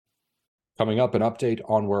Coming up, an update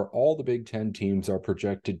on where all the Big Ten teams are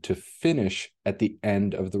projected to finish at the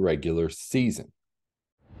end of the regular season.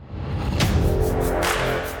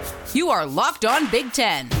 You are Locked On Big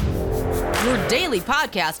Ten, your daily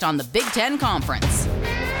podcast on the Big Ten Conference.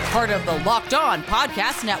 Part of the Locked On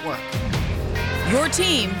Podcast Network. Your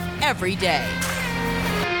team every day.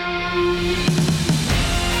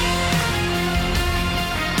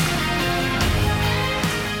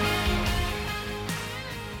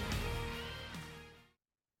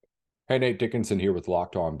 Hey, Nate Dickinson here with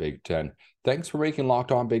Locked On Big Ten. Thanks for making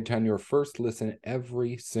Locked On Big Ten your first listen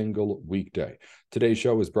every single weekday. Today's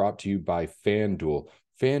show is brought to you by FanDuel.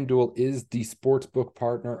 FanDuel is the sportsbook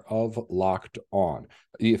partner of Locked On,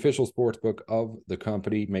 the official sportsbook of the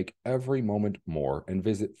company. Make every moment more and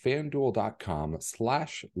visit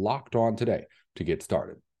FanDuel.com/LockedOn today to get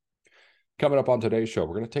started. Coming up on today's show,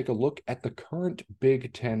 we're going to take a look at the current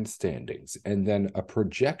Big Ten standings, and then a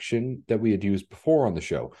projection that we had used before on the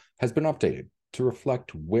show has been updated to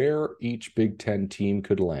reflect where each Big Ten team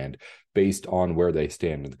could land based on where they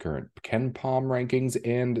stand in the current KenPom rankings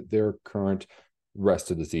and their current rest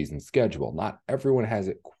of the season schedule. Not everyone has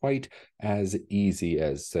it quite as easy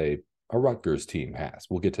as, say, a Rutgers team has.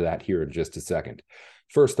 We'll get to that here in just a second.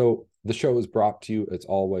 First, though, the show is brought to you, as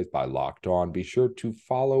always, by Locked On. Be sure to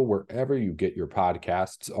follow wherever you get your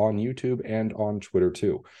podcasts on YouTube and on Twitter,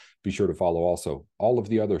 too. Be sure to follow also all of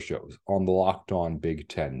the other shows on the Locked On Big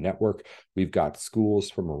Ten Network. We've got schools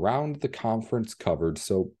from around the conference covered,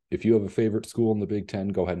 so if you have a favorite school in the Big Ten,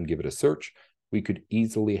 go ahead and give it a search. We could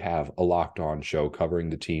easily have a Locked On show covering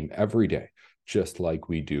the team every day, just like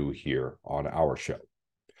we do here on our show.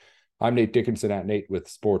 I'm Nate Dickinson at Nate with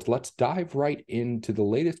Sports. Let's dive right into the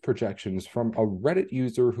latest projections from a Reddit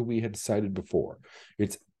user who we had cited before.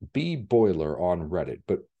 It's B Boiler on Reddit,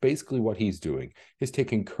 but basically what he's doing is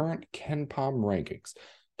taking current KenPom rankings,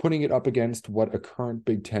 putting it up against what a current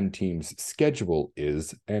Big Ten team's schedule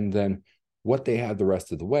is, and then what they have the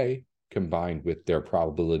rest of the way, combined with their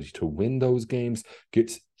probability to win those games,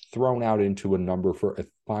 gets thrown out into a number for a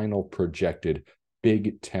final projected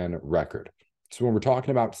Big Ten record. So when we're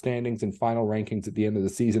talking about standings and final rankings at the end of the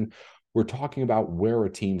season, we're talking about where a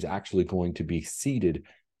team's actually going to be seated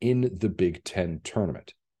in the Big Ten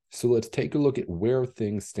tournament. So let's take a look at where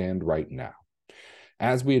things stand right now.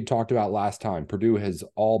 As we had talked about last time, Purdue has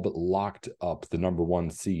all but locked up the number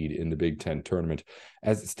one seed in the Big Ten tournament.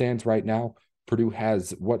 As it stands right now, Purdue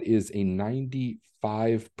has what is a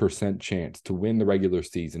 95% chance to win the regular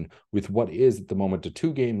season with what is at the moment a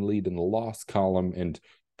 2-game lead in the loss column and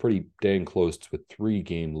pretty dang close to a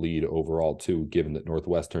 3-game lead overall too, given that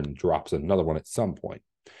Northwestern drops another one at some point.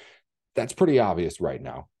 That's pretty obvious right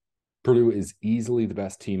now. Purdue is easily the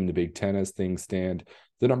best team in the Big Ten as things stand.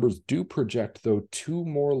 The numbers do project, though, 2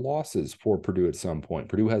 more losses for Purdue at some point.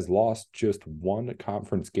 Purdue has lost just 1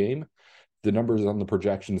 conference game. The numbers on the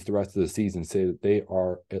projections the rest of the season say that they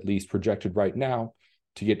are at least projected right now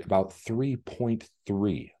to get about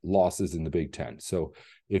 3.3 losses in the Big Ten. So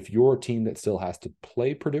if you're a team that still has to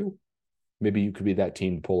play Purdue, maybe you could be that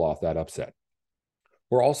team to pull off that upset.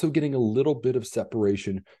 We're also getting a little bit of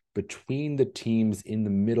separation between the teams in the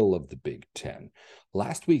middle of the Big Ten.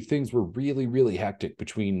 Last week, things were really, really hectic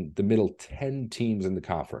between the middle 10 teams in the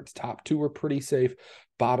conference. Top 2 were pretty safe.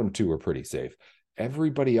 Bottom 2 were pretty safe.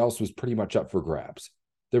 Everybody else was pretty much up for grabs.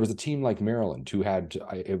 There was a team like Maryland who had,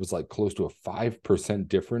 it was like close to a 5%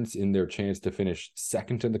 difference in their chance to finish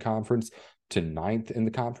second in the conference to 9th in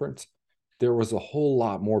the conference. There was a whole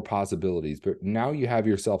lot more possibilities, but now you have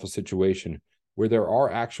yourself a situation where there are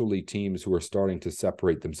actually teams who are starting to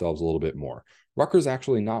separate themselves a little bit more. Rutgers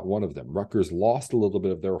actually not one of them. Rutgers lost a little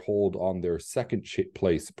bit of their hold on their second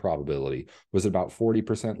place probability. Was it about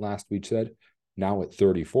 40% last week said? Now at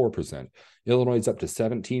 34%. Illinois is up to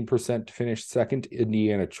 17% to finish second,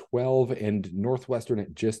 Indiana 12%, and Northwestern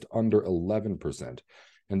at just under 11%.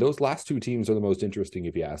 And those last 2 teams are the most interesting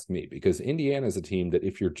if you ask me, because Indiana is a team that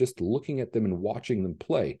if you're just looking at them and watching them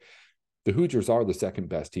play, the Hoosiers are the second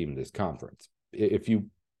best team in this conference. If you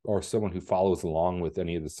are someone who follows along with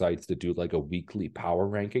any of the sites that do like a weekly power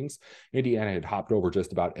rankings, Indiana had hopped over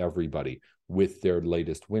just about everybody with their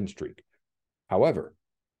latest win streak. However,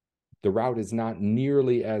 the route is not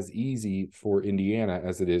nearly as easy for Indiana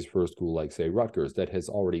as it is for a school like, say, Rutgers, that has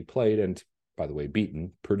already played and, by the way,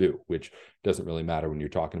 beaten Purdue, which doesn't really matter when you're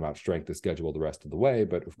talking about strength of schedule the rest of the way.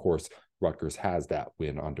 But, of course, Rutgers has that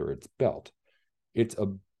win under its belt. It's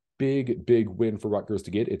a big, big win for Rutgers to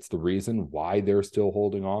get. It's the reason why they're still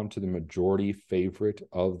holding on to the majority favorite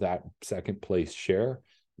of that second place share.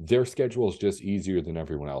 Their schedule is just easier than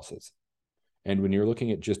everyone else's. And when you're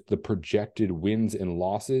looking at just the projected wins and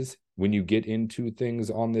losses, when you get into things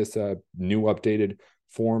on this new updated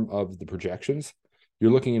form of the projections,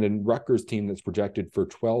 you're looking at a Rutgers team that's projected for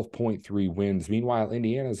 12.3 wins. Meanwhile,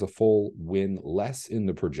 Indiana is a full win less in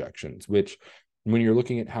the projections, which when you're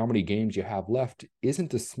looking at how many games you have left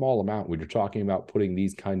isn't a small amount when you're talking about putting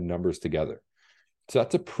these kind of numbers together. So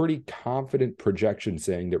that's a pretty confident projection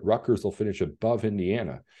saying that Rutgers will finish above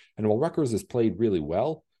Indiana. And while Rutgers has played really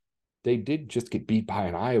well, they did just get beat by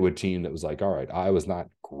an Iowa team that was like, all right, Iowa's not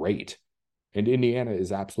great. And Indiana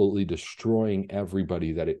is absolutely destroying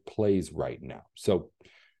everybody that it plays right now. So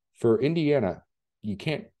for Indiana, you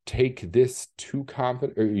can't take this too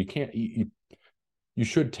confident, or you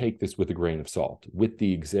should take this with a grain of salt, with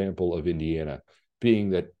the example of Indiana being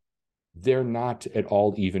that they're not at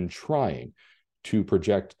all even trying to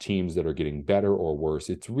project teams that are getting better or worse.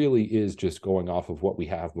 It really is just going off of what we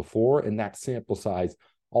have before, and that sample size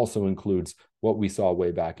also includes what we saw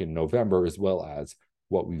way back in November, as well as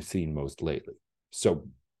what we've seen most lately. So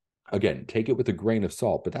again, take it with a grain of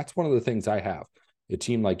salt, but that's one of the things I have. A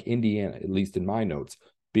team like Indiana, at least in my notes,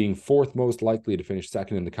 being fourth most likely to finish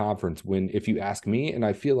second in the conference, when, if you ask me, and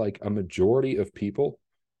I feel like a majority of people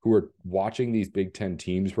who are watching these Big Ten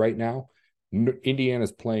teams right now,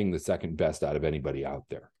 Indiana's playing the second best out of anybody out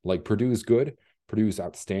there. Like, Purdue's good, Purdue's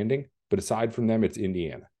outstanding, but aside from them, it's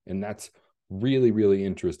Indiana. And that's really, really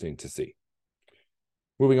interesting to see.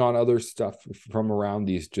 Moving on, other stuff from around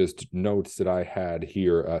these just notes that I had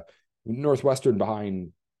here. Northwestern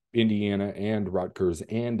behind Indiana and Rutgers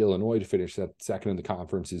and Illinois to finish that second in the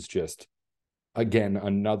conference is just, again,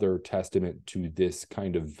 another testament to this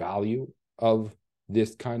kind of value of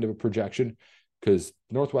this kind of a projection, because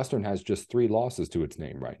Northwestern has just 3 losses to its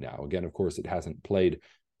name right now. Again, of course, it hasn't played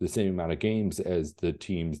the same amount of games as the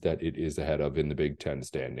teams that it is ahead of in the Big Ten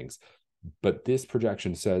standings. But this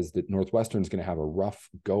projection says that Northwestern's going to have a rough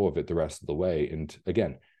go of it the rest of the way. And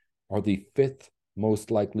again, are the 5th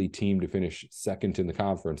most likely team to finish second in the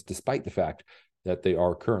conference, despite the fact that they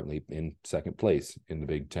are currently in second place in the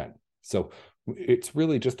Big Ten. So it's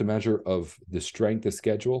really just a measure of the strength of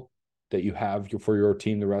schedule that you have for your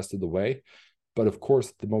team the rest of the way. But of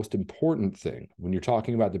course, the most important thing when you're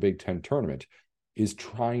talking about the Big Ten tournament is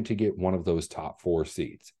trying to get one of those top 4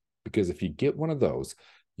 seeds. Because if you get one of those,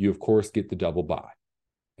 you of course get the double bye,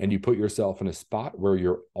 and you put yourself in a spot where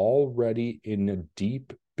you're already in a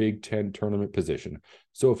deep Big Ten tournament position.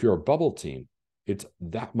 So if you're a bubble team, it's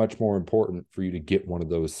that much more important for you to get one of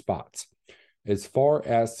those spots. As far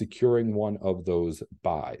as securing one of those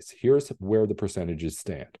byes, here's where the percentages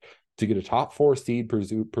stand. To get a top 4 seed,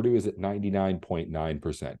 Purdue is at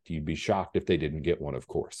 99.9%. You'd be shocked if they didn't get one, of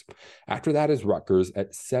course. After that is Rutgers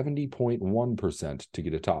at 70.1% to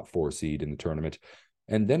get a top 4 seed in the tournament.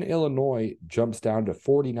 And then Illinois jumps down to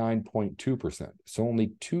 49.2%. So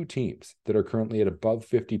only 2 teams that are currently at above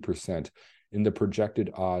 50% in the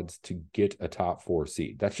projected odds to get a top 4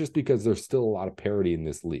 seed. That's just because there's still a lot of parity in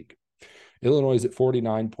this league. Illinois is at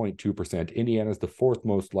 49.2%. Indiana is the 4th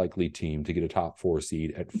most likely team to get a top 4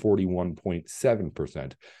 seed at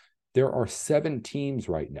 41.7%. There are 7 teams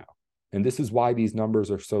right now. And this is why these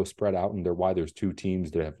numbers are so spread out, and they're why there's 2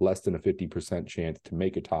 teams that have less than a 50% chance to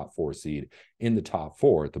make a top 4 seed in the top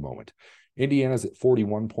 4 at the moment. Indiana's at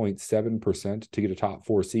 41.7% to get a top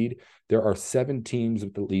 4 seed. There are 7 teams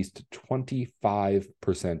with at least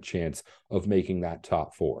 25% chance of making that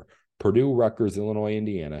top 4. Purdue, Rutgers, Illinois,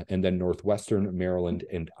 Indiana, and then Northwestern, Maryland,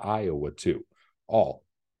 and Iowa too. All,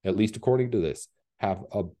 at least according to this, have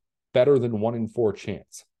a better than 1 in 4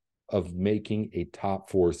 chance of making a top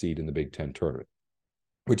 4 seed in the Big Ten tournament,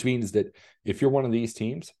 which means that if you're one of these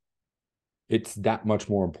teams, it's that much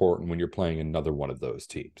more important when you're playing another one of those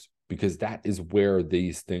teams, because that is where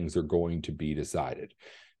these things are going to be decided.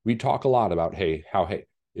 We talk a lot about,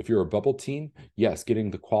 if you're a bubble team, yes, getting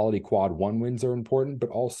the quality quad 1 wins are important, but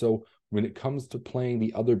also when it comes to playing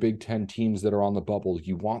the other Big Ten teams that are on the bubble,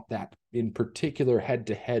 you want that in particular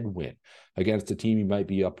head-to-head win against a team you might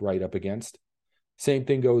be right up against. Same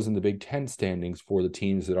thing goes in the Big Ten standings for the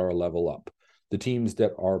teams that are a level up. The teams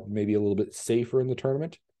that are maybe a little bit safer in the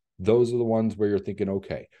tournament, those are the ones where you're thinking,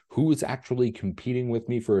 okay, who is actually competing with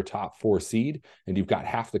me for a top 4 seed? And you've got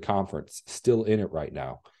half the conference still in it right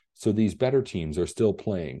now. So these better teams are still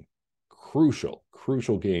playing crucial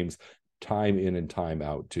games time in and time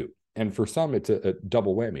out too. And for some, it's a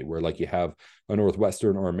double whammy where, like, you have a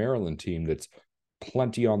Northwestern or a Maryland team that's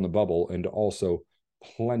plenty on the bubble and also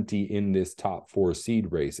plenty in this top 4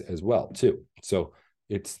 seed race as well too. So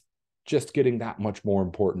it's just getting that much more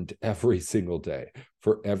important every single day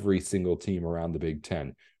for every single team around the Big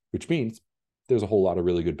Ten, which means there's a whole lot of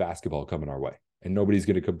really good basketball coming our way. and nobody's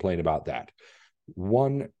going to complain about that.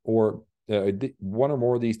 One or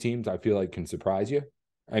more of these teams I feel like can surprise you.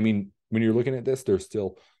 I mean, when you're looking at this, there's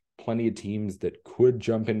still plenty of teams that could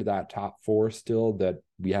jump into that top 4 still that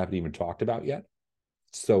we haven't even talked about yet.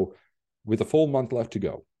 So with a full month left to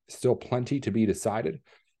go, still plenty to be decided,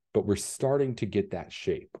 but we're starting to get that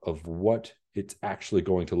shape of what it's actually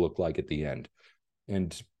going to look like at the end.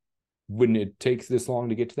 And when it takes this long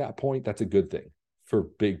to get to that point, that's a good thing for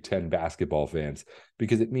Big Ten basketball fans,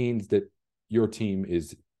 because it means that your team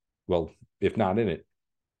is, well, if not in it,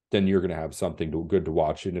 then you're going to have something good to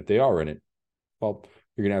watch. And if they are in it, well,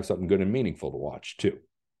 you're going to have something good and meaningful to watch too.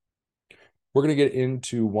 We're going to get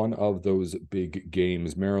into one of those big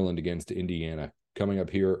games, Maryland against Indiana, coming up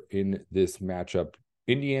here in this matchup.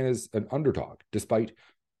 Indiana's an underdog, despite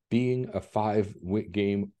being on a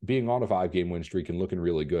 5-game win streak and looking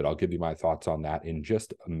really good. I'll give you my thoughts on that in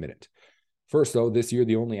just a minute. First, though, this year,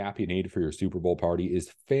 the only app you need for your Super Bowl party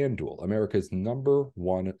is FanDuel, America's #1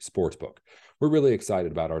 sportsbook. We're really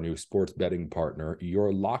excited about our new sports betting partner.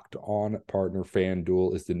 Your locked-on partner,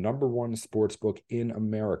 FanDuel, is the #1 sportsbook in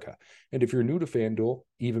America. And if you're new to FanDuel,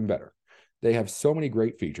 even better. They have so many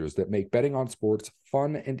great features that make betting on sports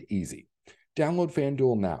fun and easy. Download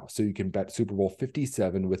FanDuel now so you can bet Super Bowl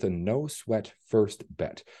 57 with a no-sweat first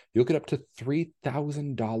bet. You'll get up to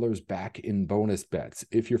 $3,000 back in bonus bets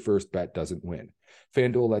if your first bet doesn't win.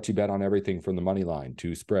 FanDuel lets you bet on everything from the money line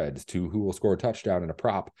to spreads to who will score a touchdown in a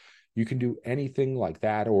prop. You can do anything like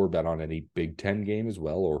that, or bet on any Big Ten game as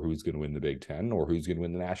well, or who's going to win the Big Ten, or who's going to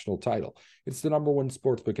win the national title. It's the #1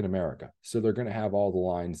 sportsbook in America, so they're going to have all the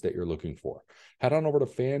lines that you're looking for. Head on over to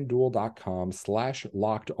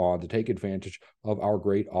FanDuel.com/lockedon to take advantage of our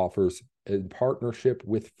great offers in partnership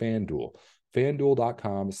with FanDuel.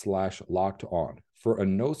 FanDuel.com/lockedon for a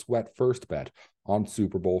no-sweat first bet on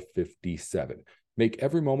Super Bowl 57. Make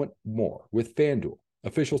every moment more with FanDuel,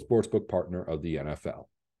 official sportsbook partner of the NFL.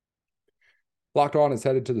 Locked On is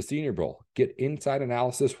headed to the Senior Bowl. Get inside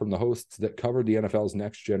analysis from the hosts that covered the NFL's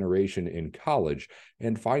next generation in college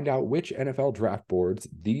and find out which NFL draft boards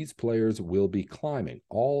these players will be climbing,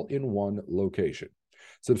 all in one location.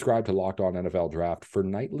 Subscribe to Locked On NFL Draft for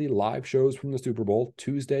nightly live shows from the Super Bowl,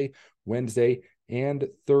 Tuesday, Wednesday, and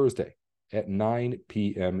Thursday at 9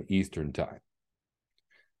 p.m. Eastern Time.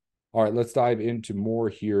 All right, let's dive into more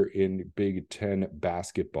here in Big Ten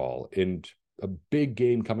basketball. And a big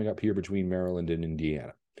game coming up here between Maryland and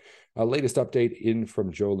Indiana. Latest update in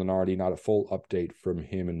from Joe Lunardi, not a full update from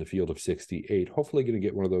him in the field of 68. Hopefully going to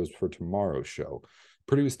get one of those for tomorrow's show.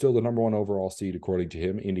 Purdue's still the #1 overall seed, according to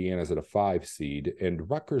him. Indiana's at a 5 seed,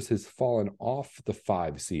 and Rutgers has fallen off the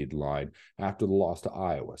 5 seed line after the loss to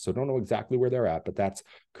Iowa. So don't know exactly where they're at, but that's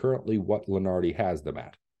currently what Lunardi has them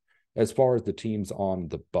at. As far as the teams on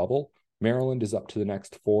the bubble, Maryland is up to the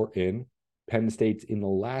next 4 in. Penn State's in the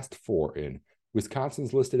last 4 in.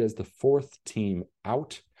 Wisconsin's listed as the 4th team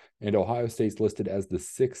out, and Ohio State's listed as the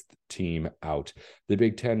 6th team out. The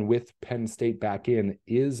Big Ten, with Penn State back in,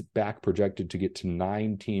 is back projected to get to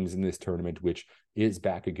 9 teams in this tournament, which is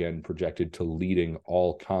back again projected to leading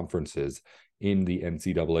all conferences in the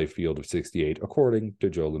NCAA field of 68, according to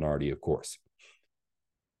Joe Lunardi, of course.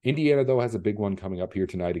 Indiana, though, has a big one coming up here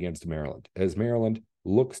tonight against Maryland, as Maryland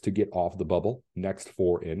looks to get off the bubble, next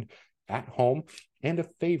 4 in, at home, and a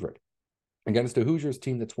favorite against a Hoosiers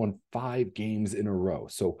team that's won 5 games in a row.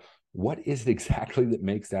 So what is it exactly that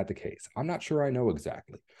makes that the case? I'm not sure I know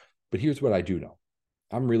exactly, but here's what I do know.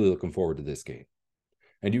 I'm really looking forward to this game.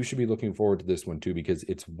 And you should be looking forward to this one too, because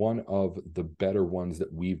it's one of the better ones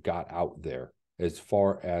that we've got out there as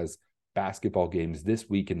far as basketball games this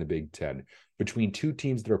week in the Big Ten between 2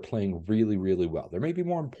 teams that are playing really, really well. There may be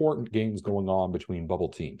more important games going on between bubble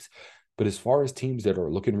teams, but as far as teams that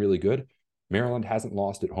are looking really good, Maryland hasn't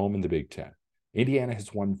lost at home in the Big Ten. Indiana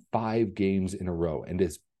has won 5 games in a row and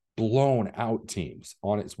has blown out teams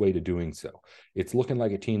on its way to doing so. It's looking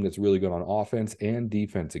like a team that's really good on offense and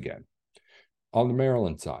defense again. On the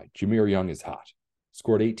Maryland side, Jahmir Young is hot.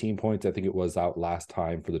 Scored 18 points, I think it was, out last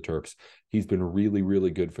time for the Terps. He's been really,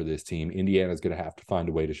 really good for this team. Indiana's going to have to find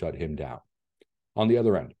a way to shut him down. On the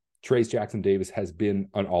other end, Trayce Jackson-Davis has been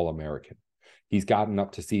an All-American. He's gotten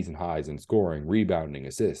up to season highs in scoring, rebounding,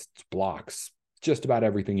 assists, blocks, just about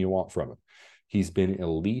everything you want from him. He's been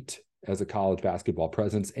elite as a college basketball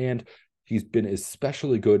presence, and he's been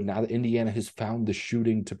especially good now that Indiana has found the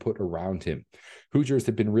shooting to put around him. Hoosiers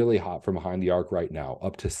have been really hot from behind the arc right now,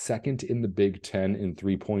 up to 2nd in the Big Ten in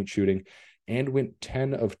 3-point shooting, and went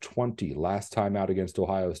 10 of 20 last time out against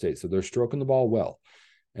Ohio State. So they're stroking the ball well.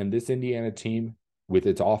 And this Indiana team, with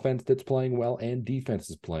its offense that's playing well and defense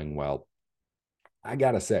is playing well, I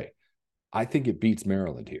got to say, I think it beats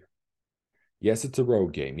Maryland here. Yes, it's a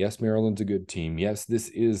road game. Yes, Maryland's a good team. Yes, this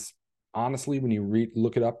is honestly, when you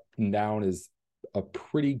look it up and down, is a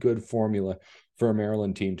pretty good formula for a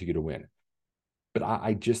Maryland team to get a win. But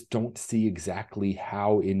I just don't see exactly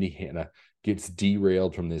how Indiana gets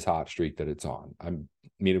derailed from this hot streak that it's on. I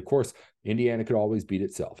mean, of course, Indiana could always beat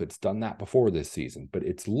itself. It's done that before this season, but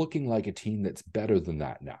it's looking like a team that's better than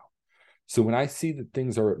that now. So when I see that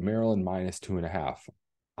things are at Maryland -2.5,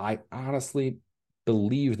 I honestly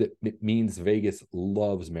believe that it means Vegas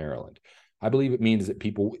loves Maryland. I believe it means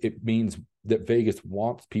that Vegas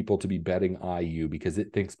wants people to be betting IU because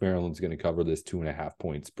it thinks Maryland's going to cover this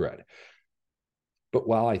 2.5-point spread. But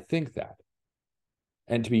while I think that,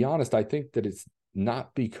 and to be honest, I think that it's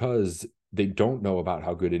not because they don't know about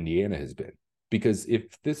how good Indiana has been. Because if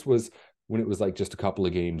this was when it was like just a couple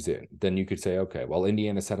of games in, then you could say, okay, well,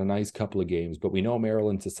 Indiana's had a nice couple of games, but we know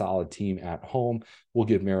Maryland's a solid team at home. We'll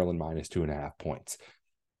give Maryland -2.5 points.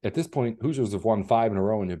 At this point, Hoosiers have won 5 in a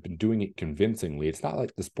row and have been doing it convincingly. It's not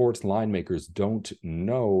like the sports line makers don't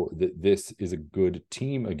know that this is a good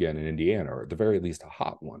team again in Indiana, or at the very least a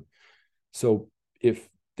hot one. So if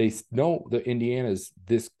they know that Indiana's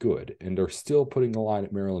this good and are still putting the line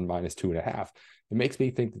at Maryland -2.5, it makes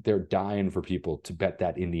me think that they're dying for people to bet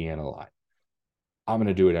that Indiana line. I'm going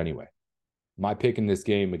to do it anyway. My pick in this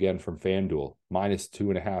game, again, from FanDuel,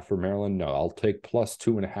 -2.5 for Maryland. No, I'll take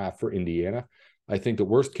 +2.5 for Indiana. I think the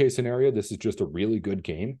worst case scenario, this is just a really good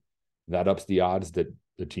game. That ups the odds that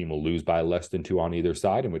the team will lose by less than 2 on either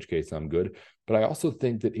side, in which case I'm good. But I also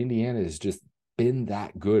think that Indiana has just been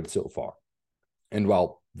that good so far. And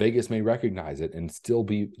while Vegas may recognize it and still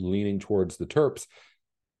be leaning towards the Terps,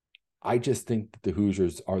 I just think that the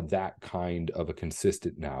Hoosiers are that kind of a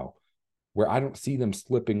consistent now, where I don't see them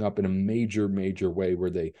slipping up in a major, major way where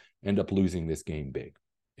they end up losing this game big.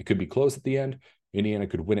 It could be close at the end. Indiana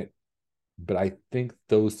could win it. But I think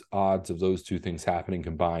those odds of those two things happening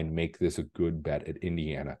combined make this a good bet at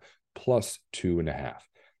Indiana, +2.5.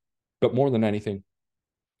 But more than anything,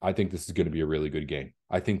 I think this is going to be a really good game.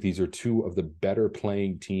 I think these are two of the better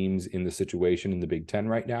playing teams in the situation in the Big Ten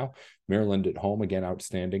right now. Maryland at home, again,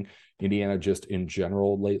 outstanding. Indiana just in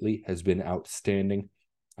general lately has been outstanding.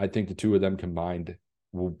 I think the two of them combined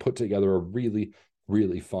will put together a really,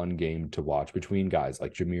 really fun game to watch between guys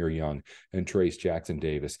like Jahmir Young and Trace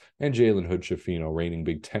Jackson-Davis and Jalen Hood-Schifino, reigning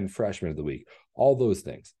Big Ten Freshman of the Week. All those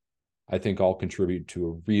things, I think, all contribute to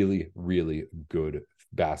a really, really good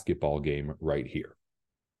basketball game right here.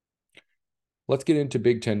 Let's get into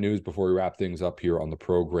Big Ten news before we wrap things up here on the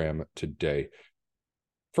program today.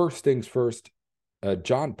 First things first,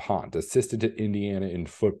 John Pont, assistant at Indiana in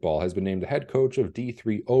football, has been named the head coach of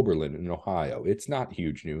D3 Oberlin in Ohio. It's not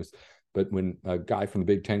huge news, but when a guy from the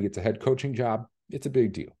Big Ten gets a head coaching job, it's a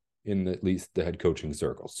big deal in at least the head coaching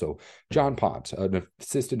circles. So John Pont, an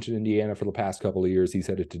assistant in Indiana for the past couple of years, he's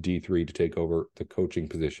headed to D3 to take over the coaching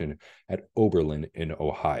position at Oberlin in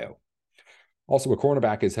Ohio. Also, a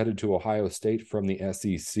cornerback is headed to Ohio State from the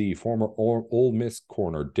SEC. Former Ole Miss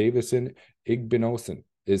corner Davison Igbinosun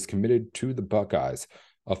is committed to the Buckeyes.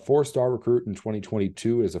 A 4-star recruit in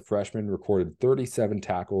 2022 as a freshman, recorded 37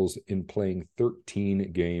 tackles in playing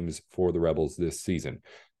 13 games for the Rebels this season.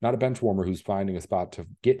 Not a bench warmer who's finding a spot to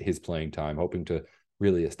get his playing time, hoping to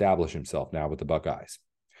really establish himself now with the Buckeyes.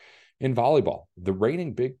 In volleyball, the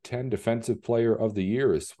reigning Big Ten Defensive Player of the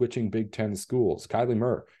Year is switching Big Ten schools. Kylie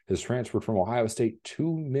Murr has transferred from Ohio State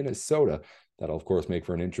to Minnesota. That'll, of course, make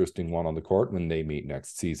for an interesting one on the court when they meet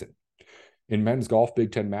next season. In men's golf,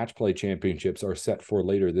 Big Ten Match Play Championships are set for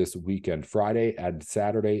later this weekend, Friday and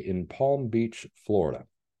Saturday in Palm Beach, Florida.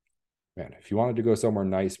 Man, if you wanted to go somewhere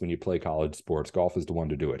nice when you play college sports, golf is the one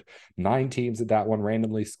to do it. 9 teams at that one,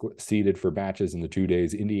 randomly seeded for matches in the 2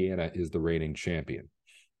 days. Indiana is the reigning champion.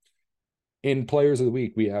 In Players of the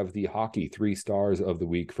Week, we have the hockey 3 stars of the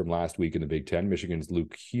week from last week in the Big Ten. Michigan's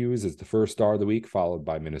Luke Hughes is the first star of the week, followed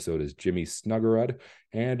by Minnesota's Jimmy Snuggerud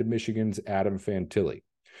and Michigan's Adam Fantilli.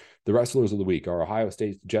 The wrestlers of the week are Ohio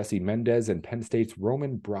State's Jesse Mendez and Penn State's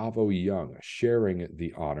Roman Bravo Young, sharing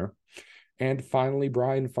the honor. And finally,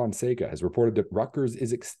 Brian Fonseca has reported that Rutgers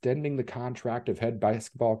is extending the contract of head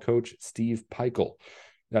basketball coach Steve Pikiell.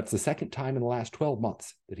 That's the second time in the last 12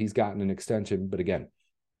 months that he's gotten an extension, but again,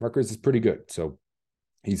 Rutgers is pretty good, so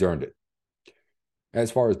he's earned it. As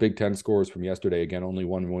far as Big Ten scores from yesterday, again, only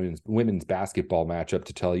one women's basketball matchup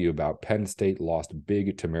to tell you about. Penn State lost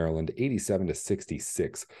big to Maryland,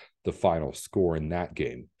 87-66, the final score in that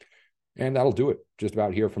game. And that'll do it just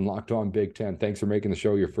about here from Locked On Big Ten. Thanks for making the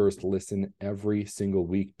show your first listen every single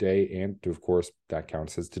weekday. And, of course, that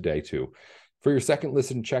counts as today, too. For your second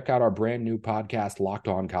listen, check out our brand new podcast, Locked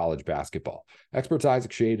On College Basketball. Experts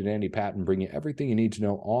Isaac Shade and Andy Patton bring you everything you need to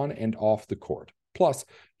know on and off the court. Plus,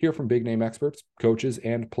 hear from big-name experts, coaches,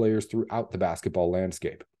 and players throughout the basketball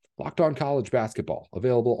landscape. Locked On College Basketball,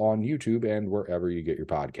 available on YouTube and wherever you get your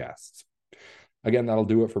podcasts. Again, that'll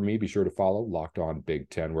do it for me. Be sure to follow Locked On Big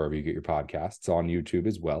Ten wherever you get your podcasts, on YouTube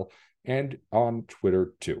as well, and on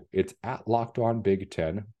Twitter too. It's at Locked On Big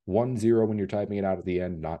Ten, 10 when you're typing it out at the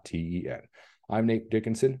end, not TEN. I'm Nate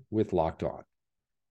Dickinson with Locked On.